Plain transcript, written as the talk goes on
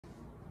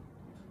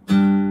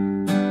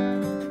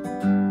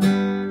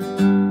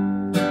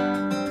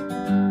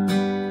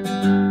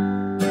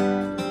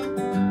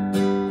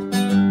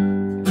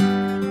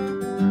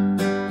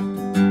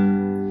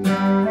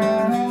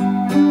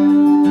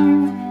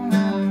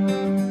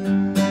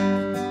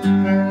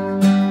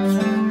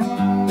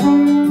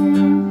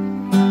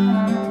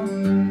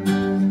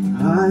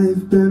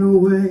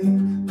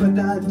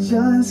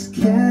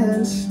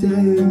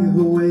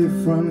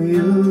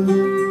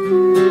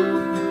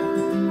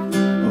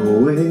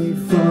away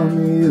from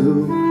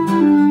you.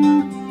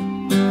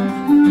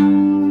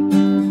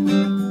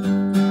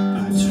 I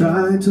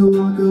try to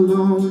walk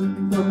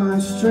alone, but my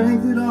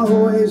strength, it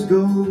always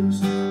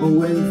goes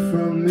away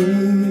from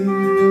me,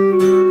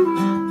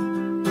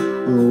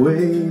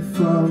 away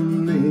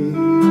from me.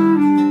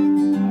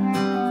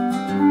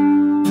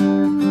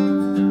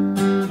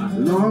 I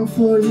long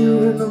for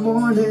you in the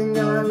morning,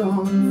 I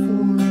long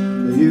for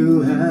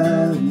you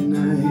at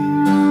night.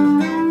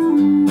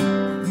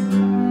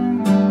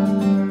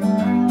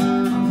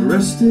 I'm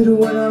rested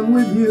when I'm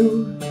with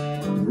you,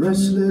 I'm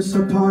restless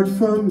apart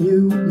from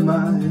you,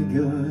 my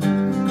God.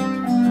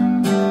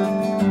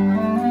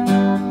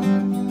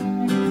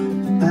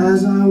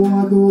 As I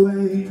walk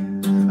away,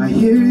 I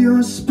hear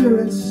your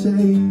spirit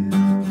say,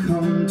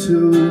 come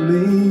to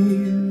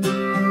me,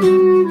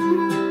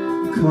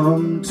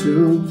 come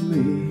to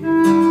me.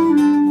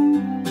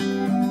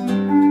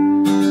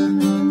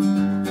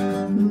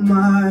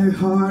 My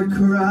heart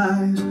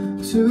cries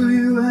to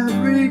you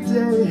every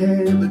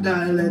day, but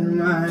I let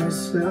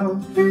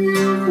myself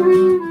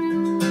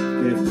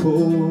get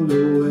pulled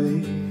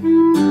away.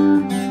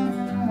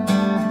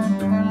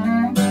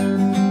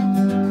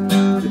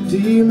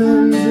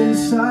 Demons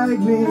inside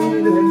me,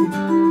 they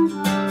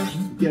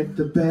get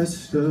the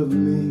best of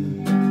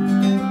me.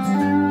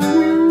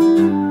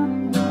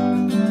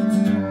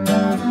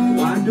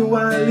 Why do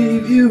I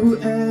leave you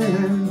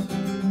and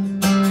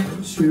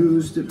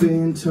choose to be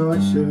in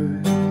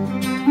torture?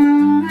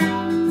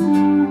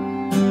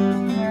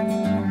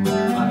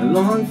 I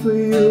long for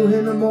you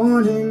in the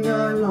morning,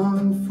 I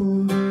long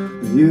for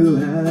you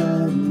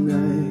at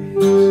night.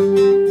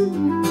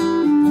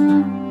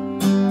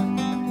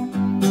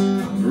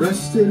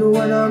 Rested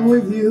when I'm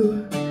with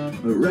you,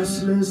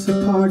 restless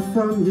apart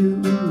from you,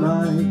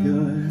 my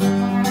God.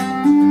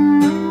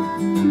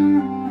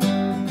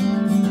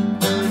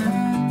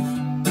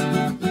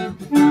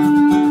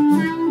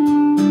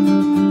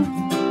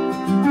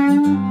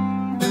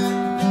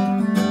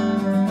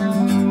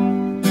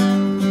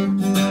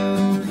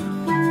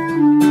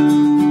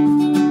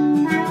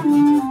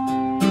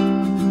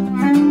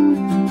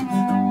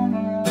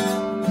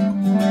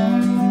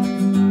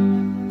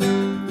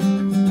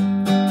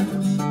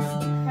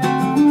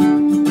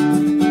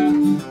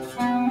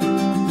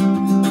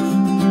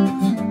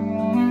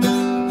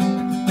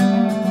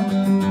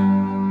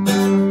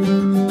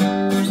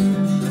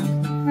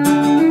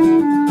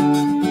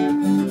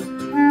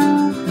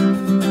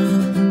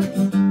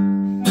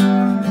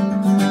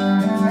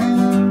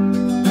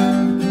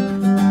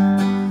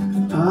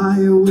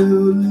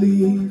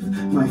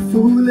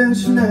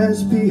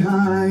 Foolishness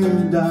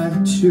behind, I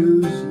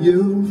choose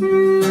you,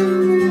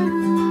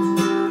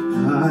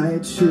 I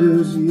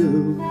choose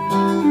you.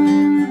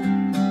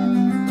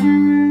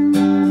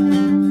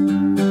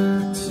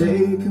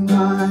 Take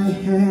my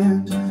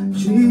hand,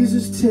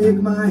 Jesus,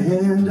 take my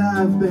hand,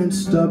 I've been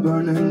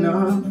stubborn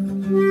enough.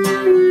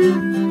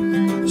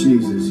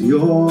 Jesus,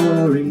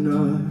 you're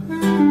enough.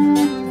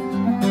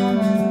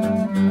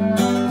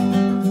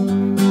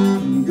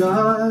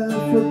 God,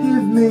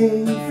 forgive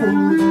me for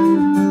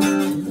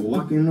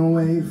walking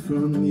away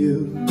from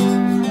you.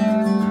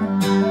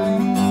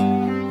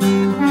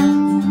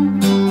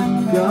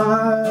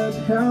 God,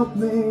 help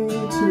me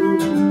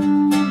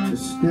to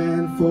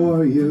stand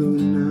for you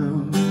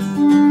now.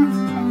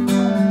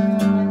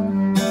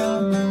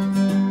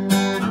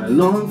 I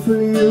long for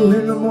you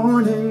in the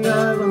morning,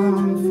 I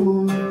long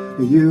for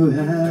you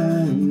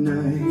at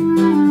night.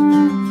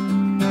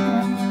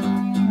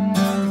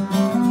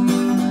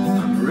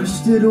 I'm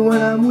rested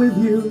when I'm with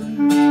you,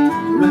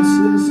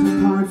 restless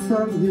apart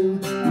from you,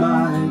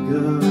 my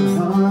God.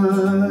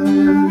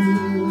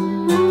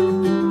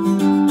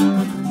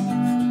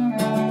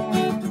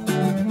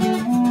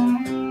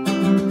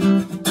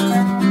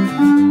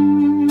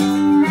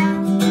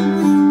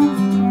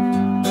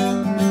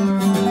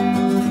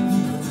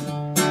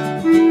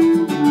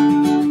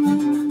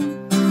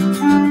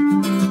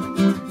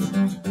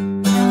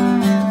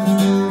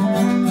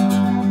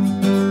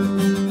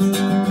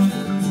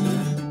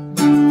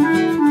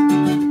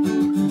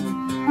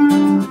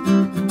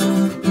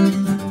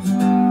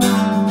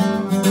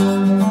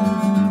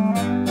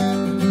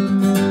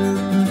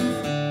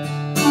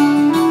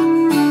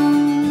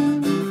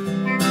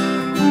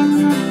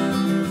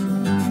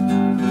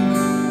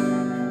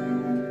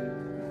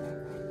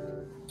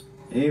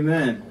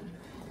 Amen.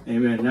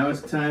 Amen. Now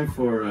it's time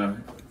for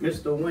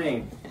Mr.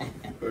 Wayne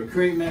for a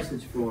great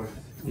message for us.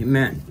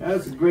 Amen. That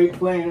was a great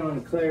playing on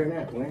the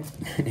clarinet, Wayne.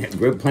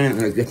 Great playing on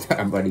the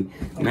guitar, buddy.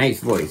 Nice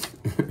voice.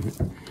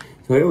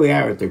 So here we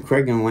are at the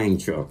Craig and Wayne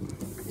show.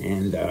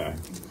 And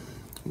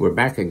we're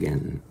back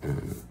again.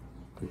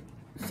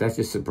 Such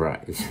a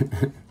surprise.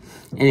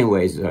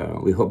 Anyways,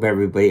 we hope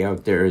everybody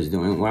out there is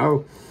doing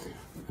well.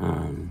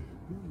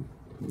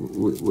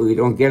 We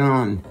don't get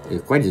on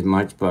quite as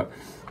much, but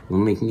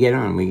when we can get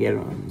on, we get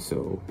on.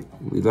 So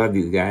we love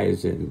you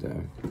guys,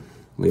 and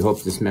we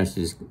hope this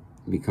message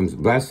becomes a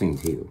blessing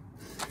to you.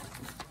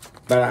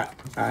 But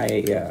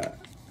I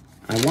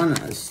want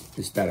us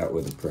to start out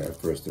with a prayer,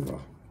 first of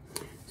all.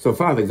 So,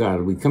 Father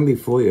God, we come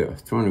before your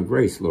throne of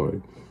grace,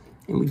 Lord,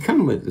 and we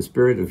come with the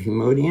spirit of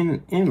humility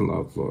and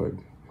love, Lord,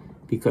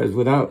 because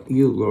without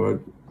you,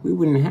 Lord, we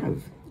wouldn't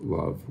have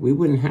love. We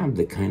wouldn't have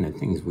the kind of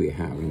things we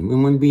have, and we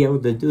wouldn't be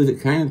able to do the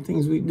kind of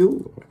things we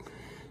do, Lord,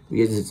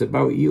 because it's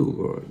about you,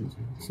 Lord.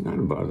 It's not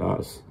about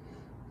us.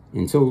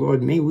 And so,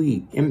 Lord, may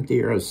we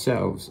empty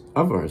ourselves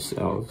of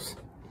ourselves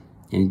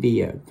and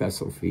be a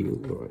vessel for you,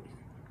 Lord.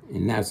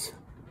 And that's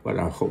what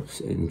our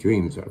hopes and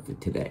dreams are for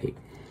today,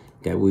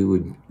 that we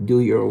would do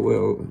your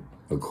will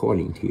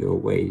according to your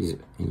ways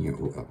and your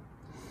will.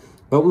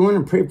 But we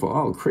want to pray for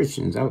all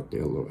Christians out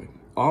there, Lord,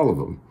 all of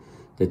them,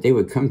 that they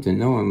would come to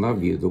know and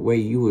love you the way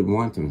you would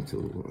want them to,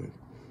 Lord,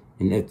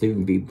 and that they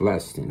would be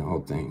blessed in all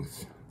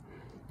things.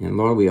 And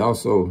Lord, we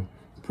also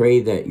pray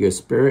that your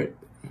Spirit,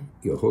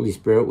 your Holy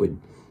Spirit,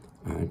 would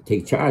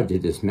take charge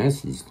of this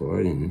message,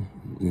 Lord, and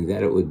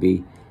that it would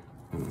be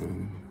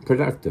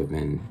productive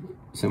and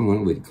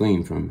someone would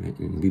glean from it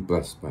and be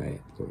blessed by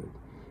it, Lord,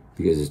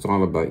 because it's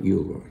all about you,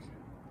 Lord.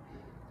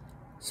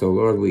 So,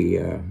 Lord, we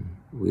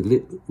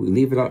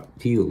leave it up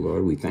to you,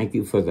 Lord. We thank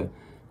you for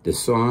the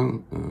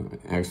song.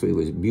 Actually, it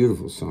was a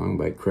beautiful song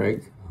by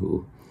Craig,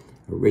 who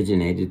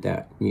originated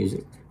that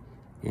music.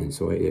 And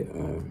so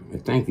I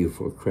thank you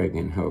for Craig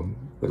and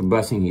what a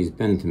blessing he's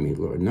been to me,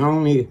 Lord. Not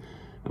only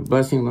a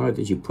blessing, Lord,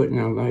 that you put in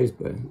our lives,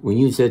 but when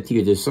you said to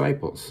your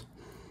disciples,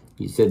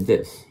 you said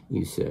this,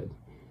 you said,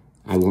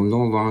 I will no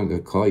longer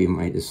call you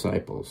my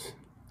disciples.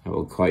 I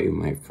will call you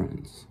my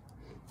friends.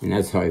 And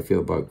that's how I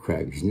feel about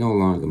Craig. He's no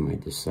longer my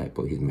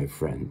disciple. He's my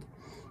friend,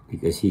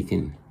 because he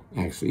can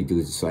actually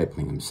do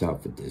discipling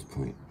himself at this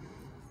point.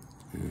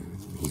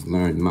 He's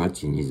learned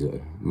much, and he's a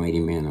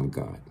mighty man of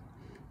God.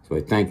 So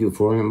I thank you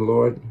for him,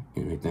 Lord,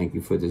 and I thank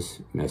you for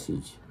this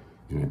message.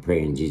 And I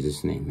pray in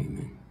Jesus' name,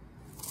 amen.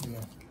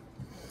 Yeah.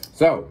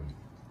 So,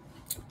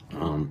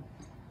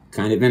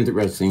 kind of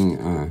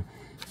interesting.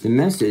 The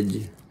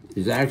message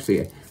is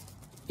actually,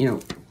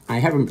 I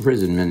have a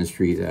prison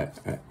ministry that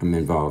I'm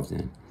involved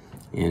in.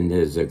 And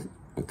there's a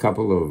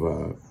couple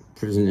of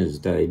prisoners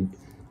that I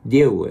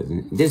deal with.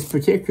 And this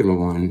particular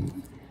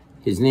one,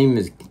 his name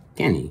is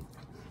Kenny.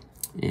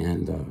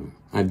 And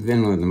I've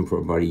been with him for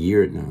about a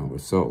year now or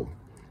so.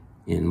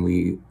 And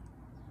we,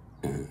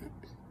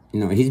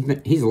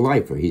 he's a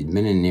lifer. He's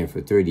been in there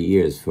for 30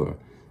 years for,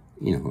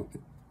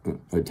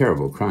 a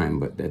terrible crime.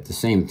 But at the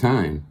same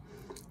time,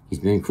 he's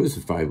been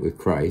crucified with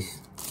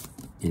Christ.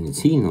 And it's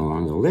he no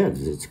longer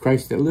lives. It's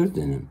Christ that lived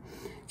in him.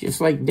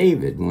 Just like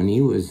David, when he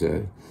was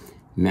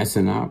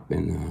messing up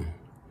and,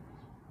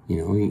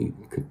 he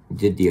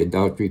did the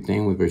adultery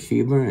thing with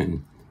Bathsheba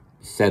and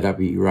set up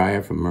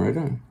Uriah for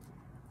murder.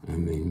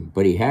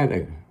 But he had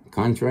a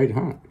contrite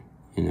heart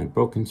and a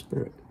broken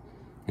spirit.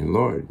 And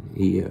Lord,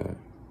 he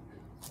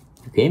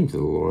came to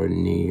the Lord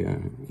and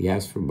he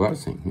asked for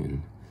blessing.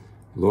 And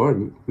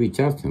Lord reached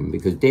out to him,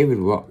 because David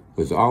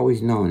was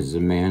always known as a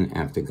man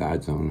after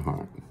God's own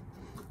heart.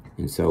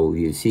 And so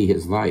you see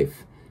his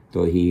life,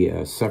 though he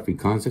suffered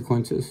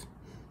consequences,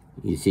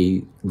 you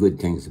see good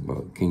things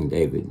about King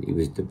David. He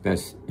was the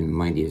best and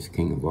mightiest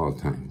king of all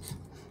times,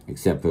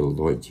 except for the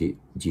Lord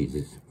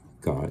Jesus,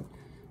 God.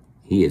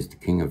 He is the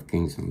King of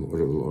kings and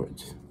Lord of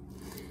lords.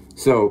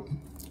 So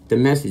the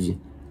message,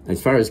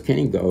 as far as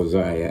Kenny goes,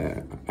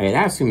 I had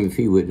asked him if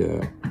he would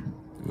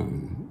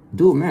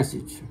do a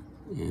message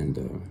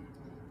and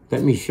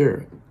let me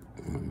share it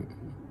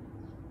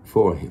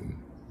for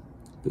him.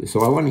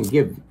 So I want to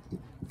give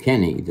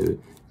Kenny the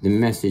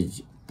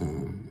message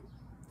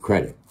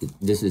credit.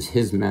 This is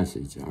his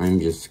message. I'm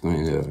just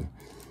going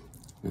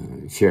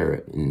to share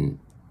it and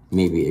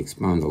maybe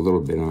expound a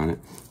little bit on it.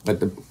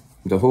 But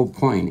the whole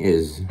point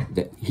is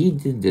that he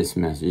did this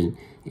message,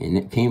 and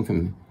it came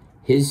from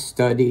his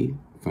study,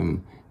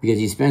 because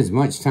he spends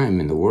much time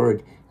in the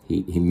Word.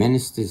 He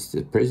ministers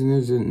to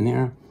prisoners in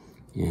there,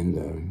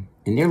 and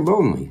they're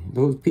lonely.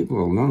 Those people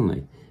are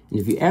lonely. And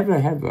if you ever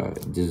have a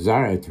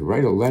desire to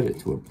write a letter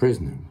to a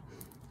prisoner,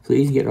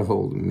 please get a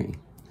hold of me.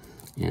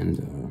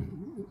 And,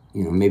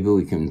 maybe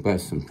we can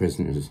bless some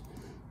prisoners,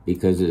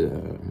 because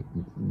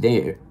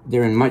they're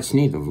in much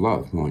need of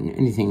love more than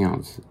anything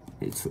else.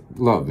 It's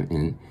love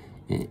and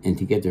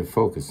to get their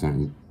focus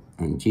on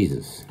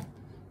Jesus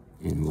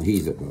and what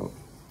he's about.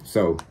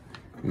 So,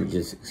 let me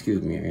just,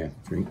 excuse me, I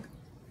have to drink.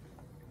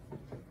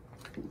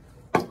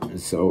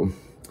 So,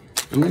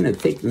 I'm going to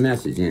take the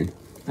message in.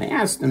 I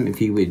asked him if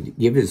he would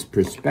give his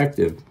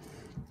perspective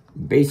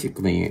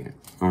basically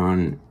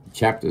on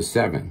chapter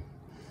 7.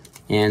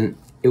 And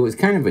it was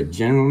kind of a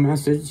general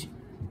message,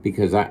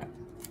 because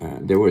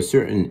there were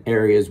certain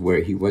areas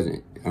where he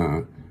wasn't,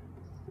 I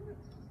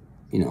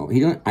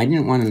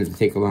didn't want him to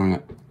take a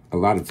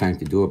lot of time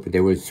to do it, but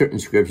there were certain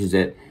scriptures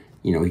that,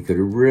 he could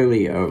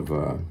really have,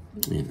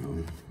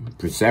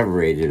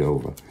 perseverated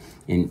over.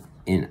 And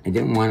I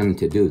didn't want him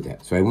to do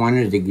that. So I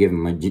wanted to give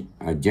him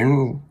a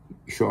general,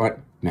 short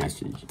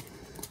message.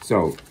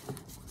 So,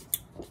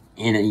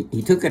 and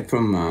he took it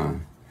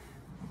from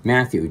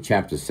Matthew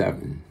chapter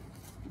 7.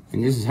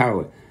 And this is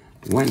how it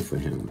went for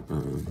him.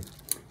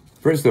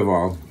 First of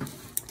all,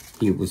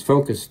 he was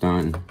focused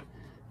on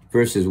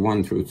verses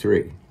 1 through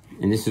 3.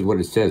 And this is what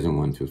it says in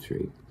 1 through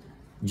 3.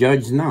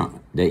 Judge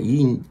not, that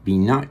ye be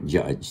not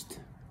judged.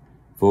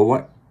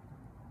 For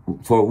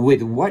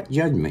with what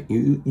judgment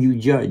you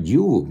judge,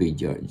 you will be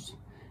judged.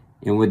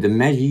 And with the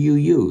measure you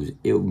use,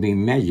 it will be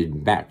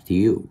measured back to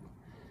you.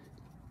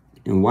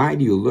 And why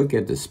do you look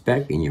at the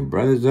speck in your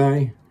brother's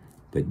eye,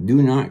 but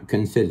do not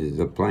consider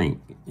the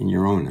plank in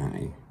your own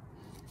eye?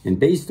 And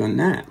based on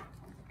that,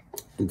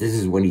 this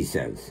is what he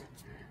says.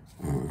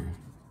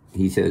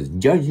 He says,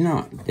 judge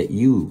not, that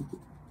you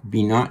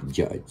be not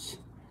judged.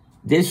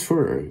 This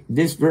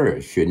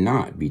verse should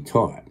not be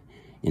taught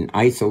in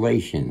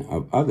isolation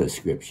of other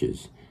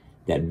scriptures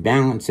that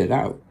balance it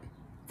out.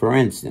 For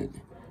instance,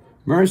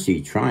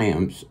 mercy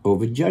triumphs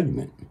over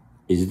judgment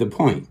is the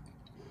point,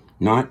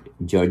 not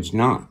judge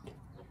not.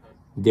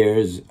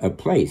 There's a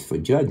place for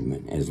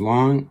judgment as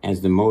long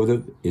as the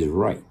motive is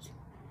right.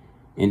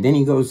 And then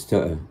he goes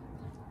to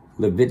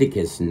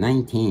Leviticus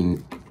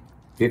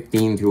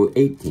 19:15 through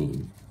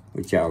 18,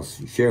 which I'll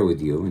share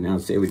with you, and I'll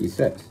say what he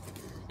says.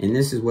 And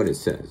this is what it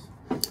says.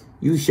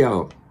 You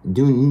shall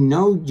do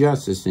no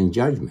justice in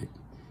judgment.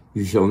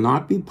 You shall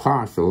not be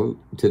partial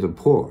to the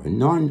poor,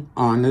 nor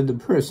honor the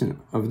person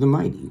of the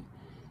mighty.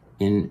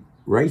 In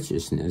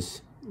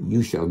righteousness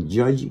you shall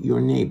judge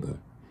your neighbor.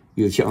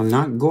 You shall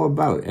not go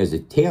about as a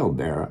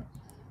talebearer,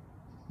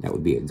 that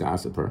would be a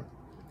gossiper,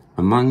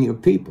 among your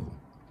people.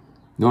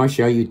 Nor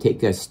shall you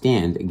take a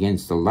stand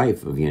against the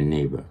life of your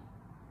neighbor.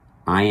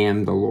 I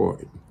am the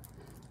Lord.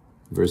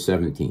 Verse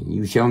 17,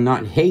 you shall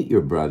not hate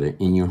your brother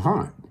in your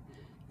heart.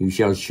 You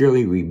shall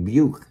surely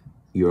rebuke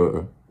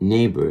your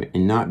neighbor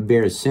and not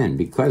bear sin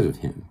because of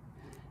him.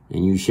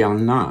 And you shall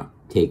not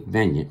take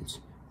vengeance,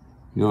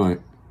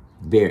 nor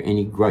bear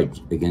any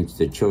grudge against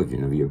the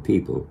children of your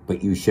people,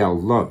 but you shall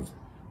love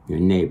your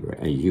neighbor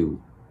as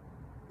you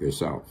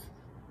yourself.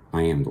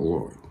 I am the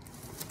Lord.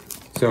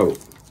 So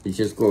let's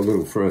just go a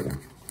little further.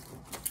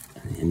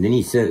 And then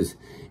he says,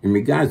 in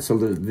regards to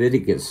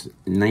Leviticus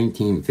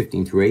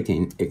 19:15 through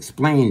 18,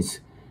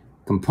 explains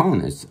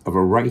components of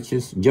a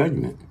righteous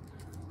judgment,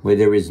 where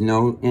there is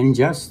no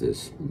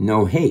injustice,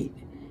 no hate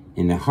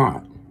in the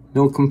heart,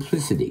 no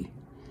complicity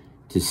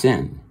to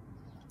sin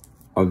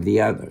of the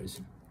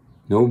others,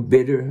 no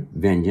bitter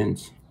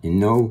vengeance, and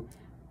no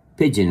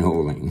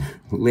pigeonholing,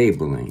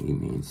 labeling, he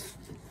means.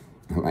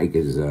 I like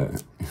his,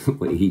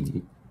 way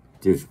he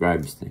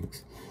describes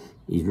things.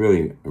 He's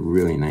really a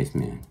really nice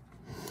man.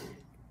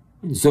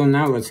 So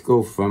now let's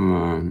go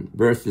from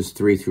verses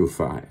 3 through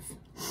 5.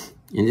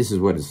 And this is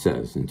what it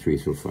says in 3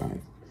 through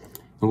 5.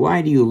 And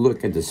why do you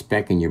look at the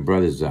speck in your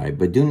brother's eye,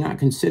 but do not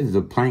consider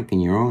the plank in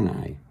your own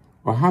eye?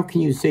 Or how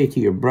can you say to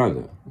your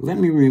brother, let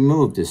me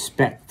remove the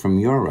speck from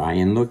your eye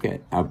and look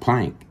at a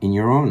plank in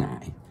your own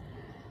eye?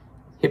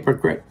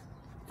 Hypocrite,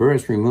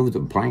 first remove the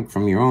plank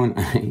from your own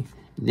eye,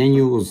 then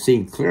you will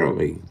see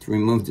clearly to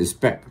remove the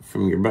speck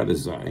from your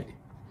brother's eye.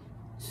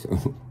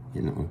 So,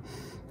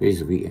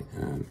 basically,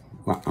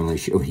 well, I'm going to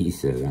show what he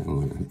says. I don't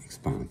want to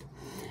expound.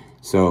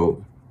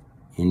 So,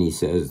 and he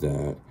says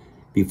that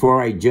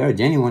before I judge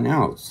anyone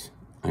else,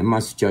 I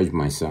must judge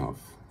myself.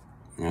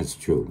 That's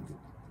true.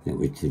 That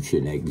we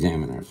should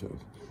examine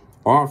ourselves.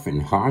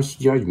 Often, harsh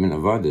judgment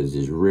of others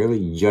is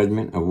really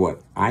judgment of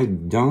what I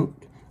don't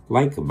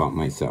like about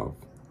myself,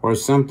 or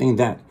something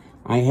that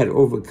I had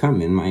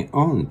overcome in my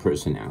own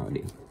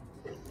personality.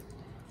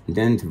 And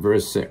then to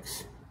verse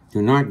 6.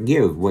 Do not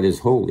give what is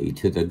holy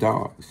to the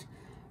dogs,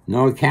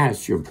 nor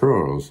cast your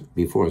pearls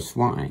before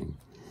swine,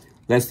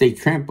 lest they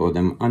trample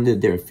them under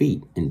their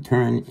feet and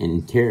turn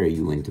and tear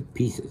you into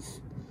pieces.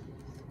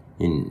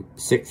 In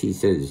 6 he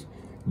says,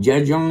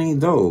 judge only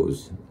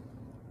those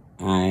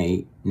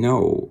I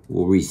know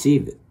will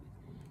receive it.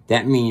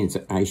 That means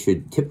I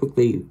should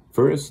typically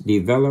first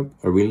develop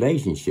a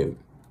relationship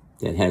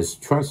that has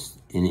trust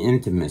and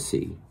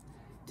intimacy.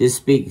 This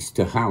speaks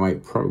to how I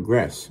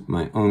progress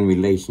my own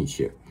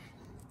relationship.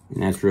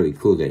 And that's really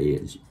cool that he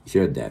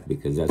shared that,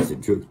 because that's the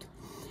truth.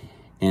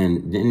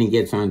 And then he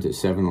gets on to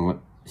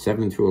 7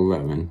 through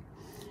 11,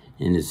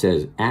 and it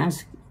says,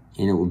 ask,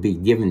 and it will be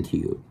given to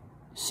you.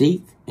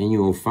 Seek, and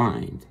you will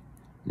find.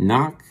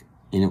 Knock,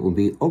 and it will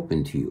be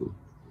open to you.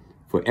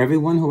 For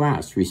everyone who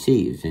asks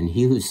receives, and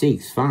he who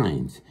seeks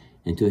finds,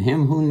 and to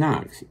him who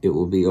knocks it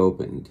will be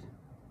opened.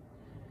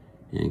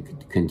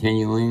 And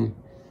continuing,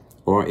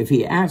 or if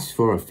he asks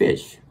for a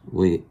fish,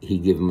 will he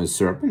give him a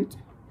serpent?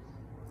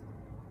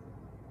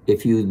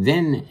 If you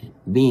then,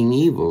 being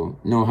evil,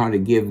 know how to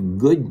give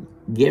good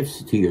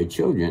gifts to your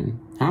children,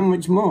 how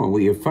much more will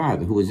your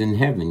Father who is in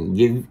heaven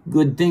give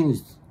good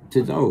things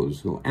to those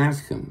who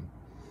ask him?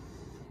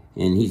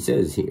 And he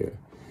says here,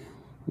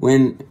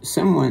 when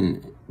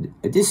someone,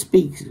 this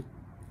speaks,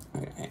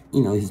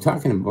 he's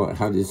talking about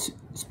how this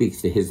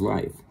speaks to his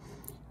life.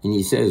 And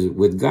he says,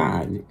 with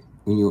God,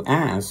 when you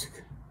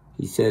ask,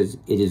 he says,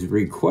 it is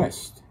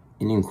request,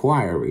 an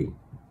inquiry.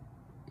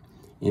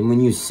 And when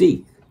you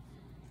seek,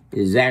 it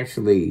is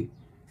actually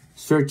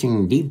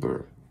searching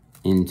deeper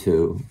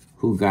into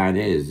who God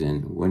is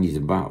and what he's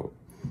about,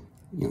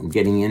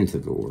 getting into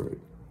the Word.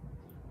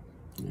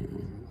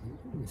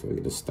 So I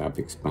got to stop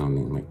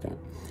expounding like that.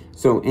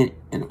 So,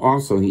 and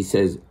also he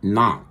says,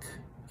 knock.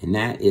 And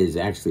that is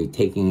actually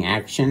taking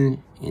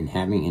action and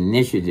having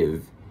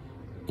initiative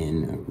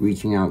in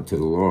reaching out to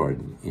the Lord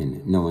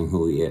and knowing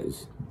who he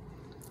is.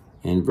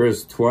 In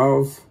verse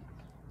 12,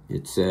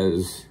 it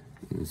says,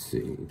 let's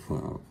see,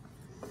 12.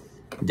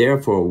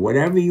 Therefore,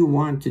 whatever you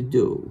want to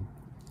do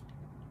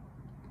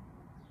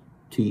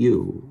to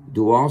you,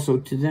 do also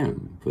to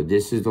them, for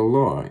this is the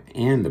law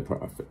and the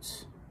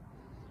prophets.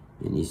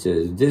 And he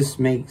says, this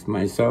makes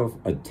myself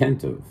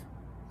attentive,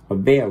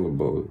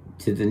 available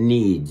to the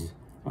needs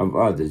of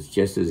others,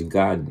 just as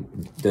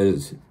God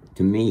does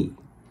to me.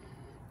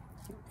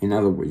 In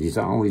other words, he's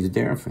always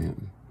there for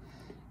him.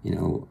 You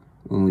know,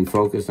 when we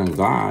focus on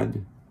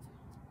God,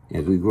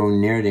 as we grow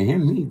near to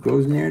him, he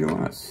grows near to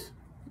us.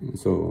 And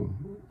so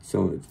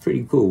it's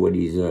pretty cool what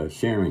he's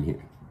sharing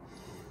here.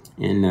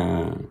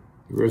 In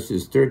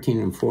verses 13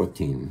 and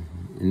 14,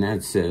 and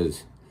that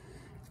says,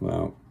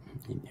 well,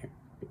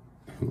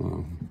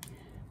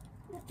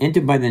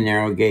 enter by the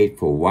narrow gate,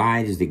 for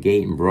wide is the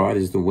gate and broad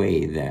is the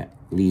way that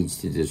leads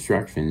to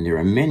destruction. There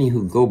are many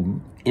who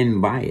go in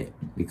by it,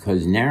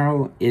 because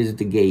narrow is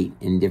the gate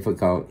and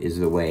difficult is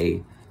the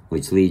way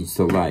which leads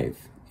to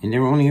life. And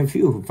there are only a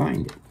few who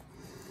find it.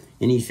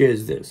 And he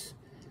shares this.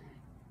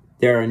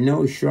 There are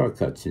no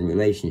shortcuts in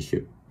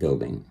relationship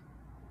building.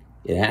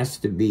 It has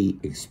to be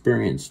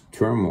experienced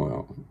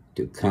turmoil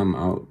to come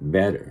out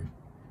better.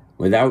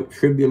 Without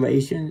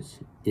tribulations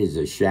is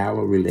a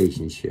shallow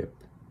relationship.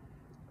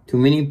 Too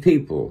many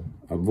people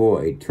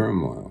avoid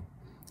turmoil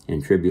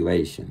and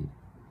tribulation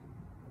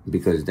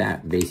because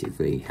that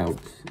basically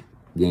helps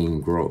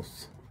gain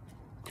growth,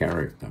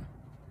 character,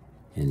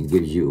 and it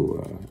gives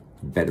you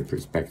a better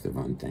perspective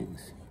on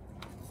things.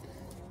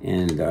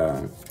 And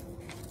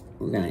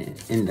we're going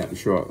to end up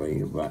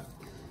shortly, but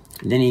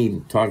then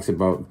he talks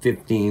about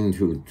 15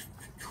 through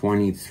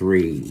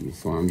 23,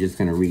 so I'm just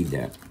going to read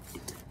that.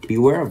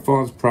 Beware of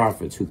false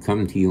prophets who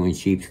come to you in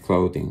sheep's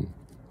clothing,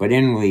 but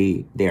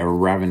inwardly they are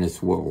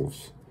ravenous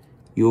wolves.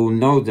 You will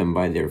know them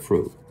by their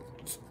fruit.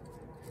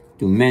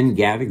 Do men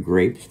gather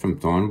grapes from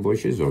thorn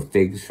bushes or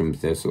figs from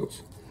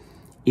thistles?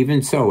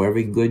 Even so,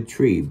 every good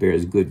tree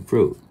bears good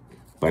fruit,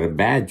 but a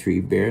bad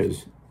tree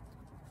bears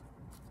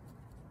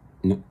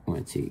but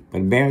a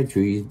bad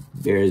tree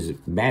bears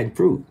bad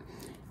fruit,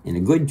 and a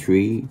good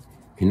tree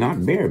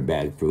cannot bear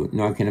bad fruit,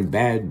 nor can a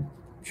bad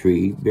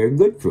tree bear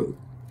good fruit.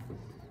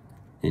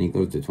 And he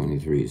goes to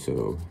 23.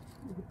 So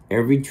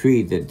every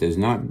tree that does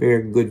not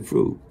bear good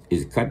fruit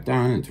is cut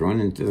down and thrown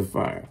into the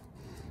fire.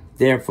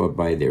 Therefore,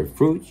 by their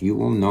fruits you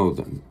will know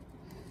them.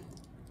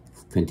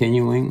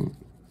 Continuing,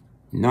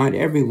 not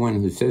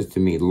everyone who says to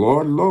me,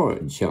 Lord,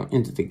 Lord, shall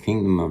enter the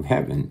kingdom of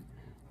heaven,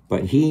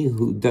 but he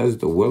who does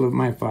the will of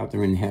my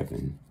Father in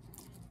heaven.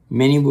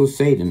 Many will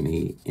say to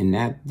me in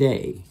that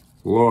day,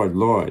 Lord,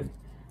 Lord,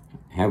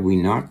 have we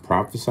not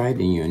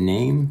prophesied in your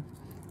name,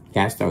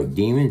 cast out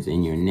demons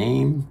in your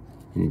name,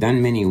 and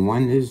done many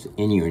wonders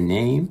in your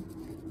name?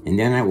 And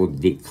then I will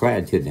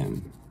declare to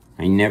them,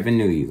 I never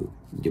knew you.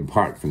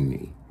 Depart from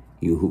me,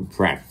 you who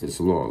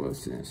practice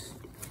lawlessness.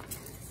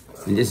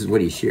 And this is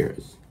what he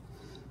shares.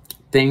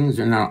 Things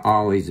are not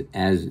always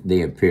as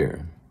they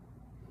appear.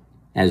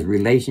 As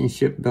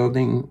relationship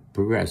building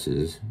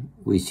progresses,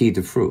 we see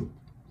the fruit,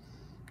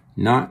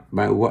 not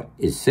by what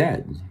is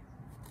said,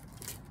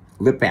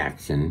 lip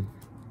action,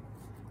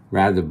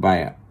 rather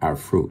by our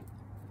fruit.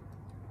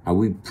 Are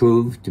we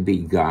proved to be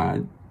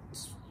God's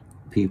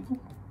people?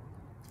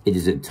 It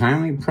is a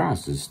timely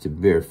process to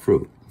bear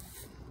fruit.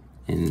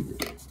 And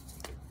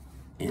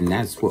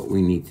that's what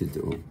we need to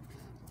do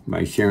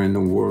by sharing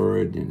the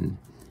word and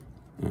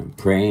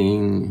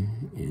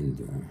praying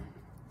and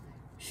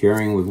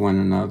sharing with one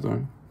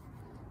another.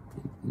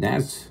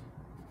 That's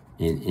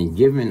and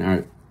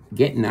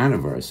getting out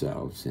of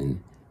ourselves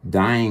and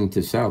dying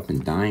to self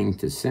and dying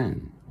to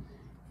sin.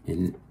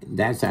 And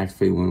that's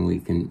actually when we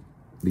can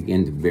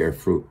begin to bear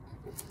fruit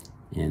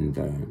and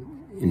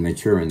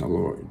mature in the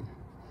Lord.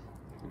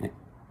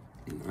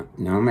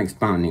 Now I'm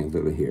expounding a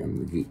little here.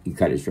 You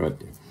cut it short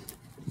there.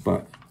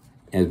 But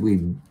as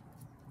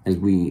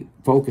we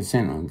focus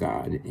in on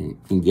God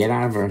and get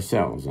out of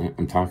ourselves,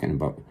 I'm talking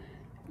about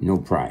no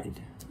pride.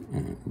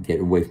 Get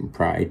away from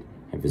pride,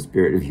 have a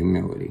spirit of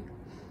humility.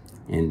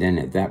 And then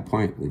at that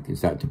point, we can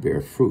start to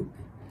bear fruit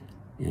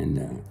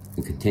and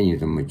continue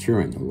to mature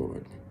in the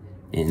Lord.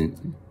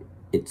 And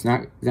it's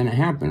not going to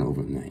happen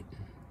overnight,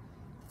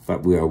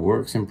 but we are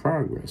works in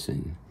progress.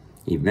 And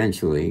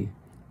eventually,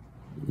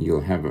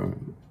 you'll have a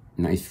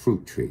nice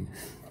fruit tree.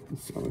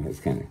 So that's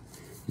kind of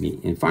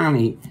neat. And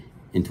finally,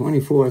 in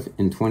 24th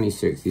and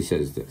 26th, he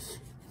says this.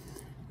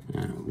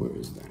 Where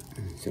is that?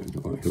 So, here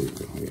we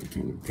go. I gotta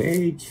turn the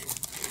page.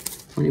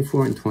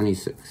 24 and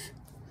 26.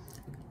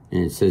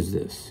 And it says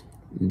this.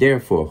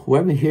 Therefore,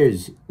 whoever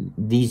hears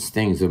these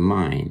things of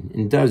mine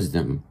and does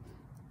them,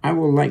 I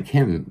will like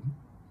him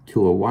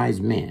to a wise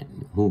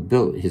man who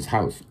built his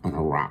house on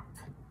a rock.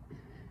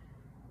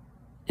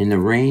 And the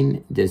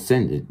rain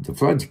descended, the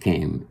floods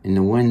came, and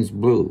the winds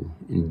blew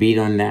and beat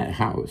on that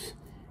house,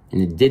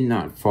 and it did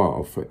not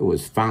fall, for it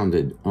was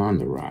founded on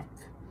the rock.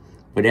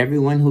 But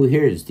everyone who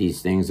hears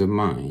these things of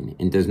mine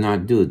and does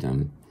not do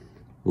them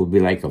will be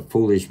like a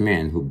foolish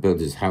man who built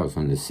his house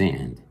on the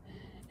sand.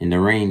 And the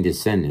rain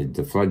descended,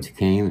 the floods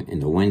came,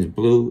 and the winds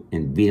blew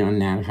and beat on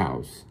that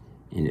house,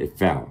 and it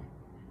fell.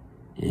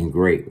 And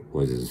great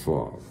was its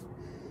fall.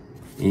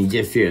 And he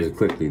just shares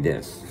quickly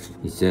this.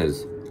 He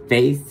says,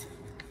 faith,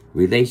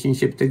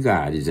 relationship to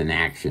God, is an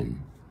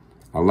action,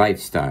 a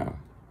lifestyle,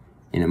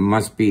 and it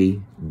must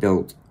be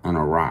built on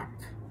a rock.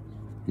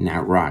 And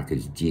that rock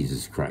is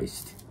Jesus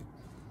Christ.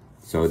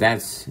 So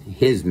that's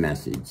his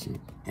message.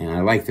 And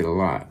I liked it a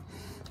lot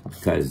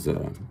because,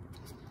 you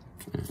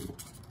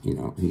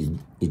know, he's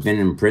been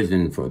in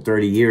prison for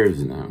 30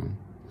 years now.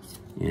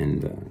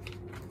 And,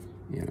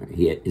 you know,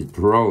 his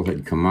parole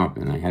had come up,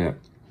 and I had an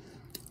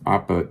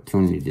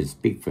opportunity to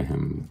speak for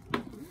him.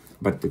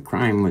 But the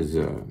crime was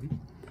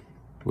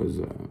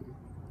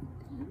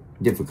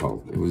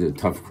difficult. It was a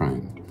tough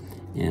crime.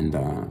 And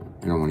I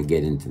don't want to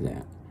get into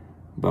that.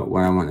 But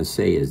what I want to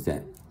say is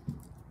that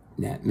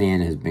that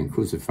man has been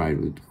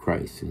crucified with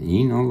Christ. And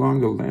he no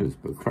longer lives,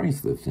 but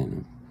Christ lives in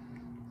him.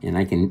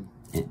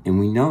 And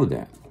we know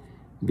that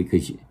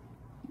because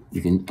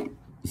you can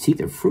see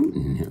the fruit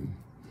in him.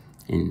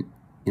 And,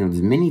 you know,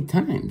 there's many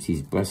times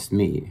he's blessed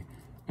me.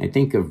 I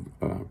think of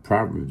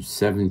Proverbs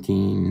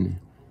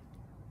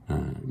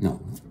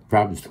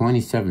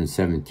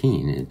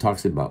 27:17, and it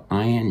talks about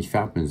iron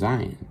sharpens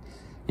iron.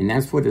 And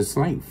that's what it's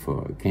like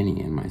for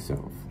Kenny and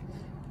myself.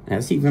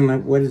 That's even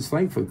like what it's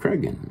like for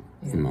Craig and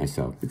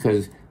myself.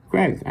 Because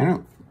Craig,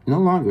 no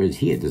longer is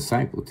he a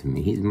disciple to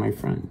me. He's my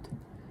friend.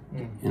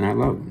 And I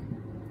love him.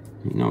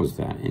 He knows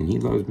that. And he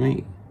loves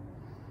me.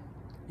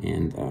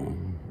 And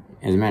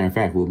as a matter of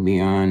fact, we'll be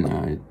on,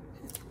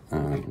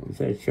 what's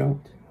that show?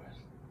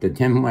 The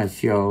Tim West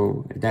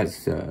Show.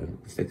 That's,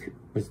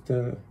 what's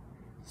the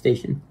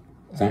station?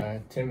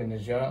 Tim and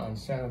Najah on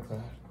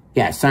SoundCloud.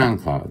 Yeah,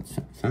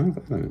 SoundCloud.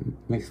 SoundCloud and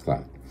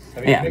Mixcloud.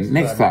 Yeah,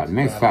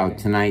 Mixcloud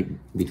tonight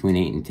between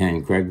 8 and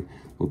 10. Craig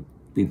will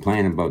be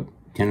playing about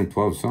 10 or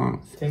 12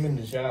 songs. Tim and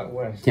Najah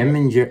West. Tim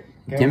and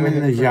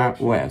Najah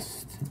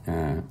West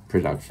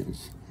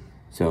Productions.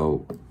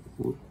 So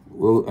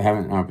we'll have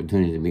an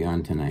opportunity to be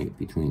on tonight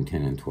between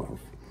 10 and 12.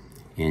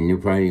 And you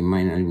probably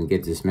might not even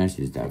get this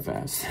message that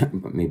fast,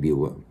 but maybe you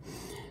will.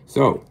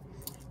 So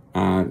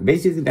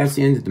basically that's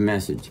the end of the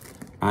message.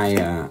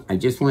 I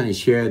just want to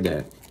share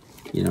that,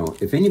 you know,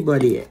 if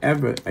anybody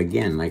ever,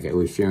 again, like I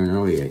was sharing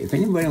earlier, if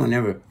anybody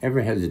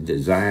ever has a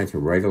desire to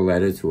write a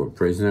letter to a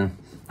prisoner,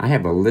 I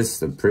have a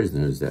list of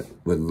prisoners that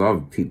would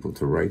love people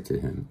to write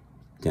to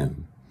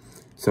them.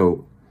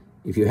 So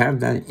if you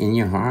have that in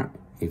your heart,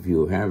 if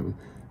you have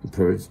a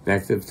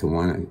perspective to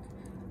want to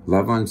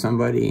love on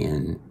somebody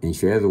and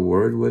share the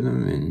word with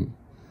them, and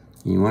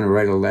you want to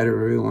write a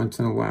letter every once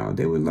in a while,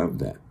 they would love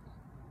that.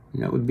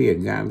 And that would be a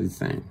godly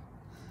thing.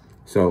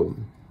 So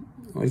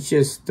let's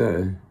just...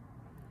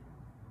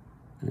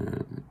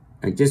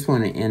 I just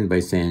want to end by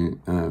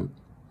saying,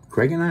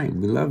 Craig and I,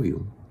 we love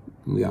you.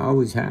 We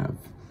always have.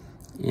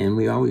 And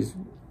we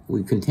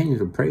continue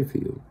to pray for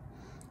you.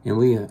 And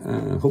we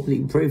hope that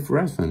you pray for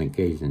us on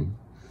occasion.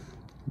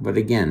 But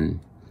again,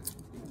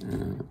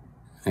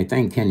 I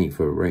thank Kenny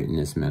for writing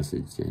this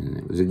message, and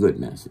it was a good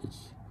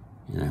message.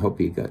 And I hope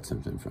you got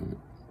something from it.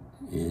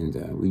 And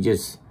we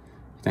just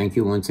thank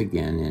you once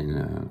again.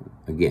 And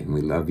again, we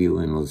love you,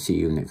 and we'll see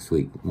you next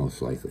week,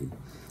 most likely.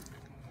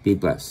 Be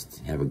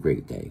blessed. Have a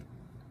great day.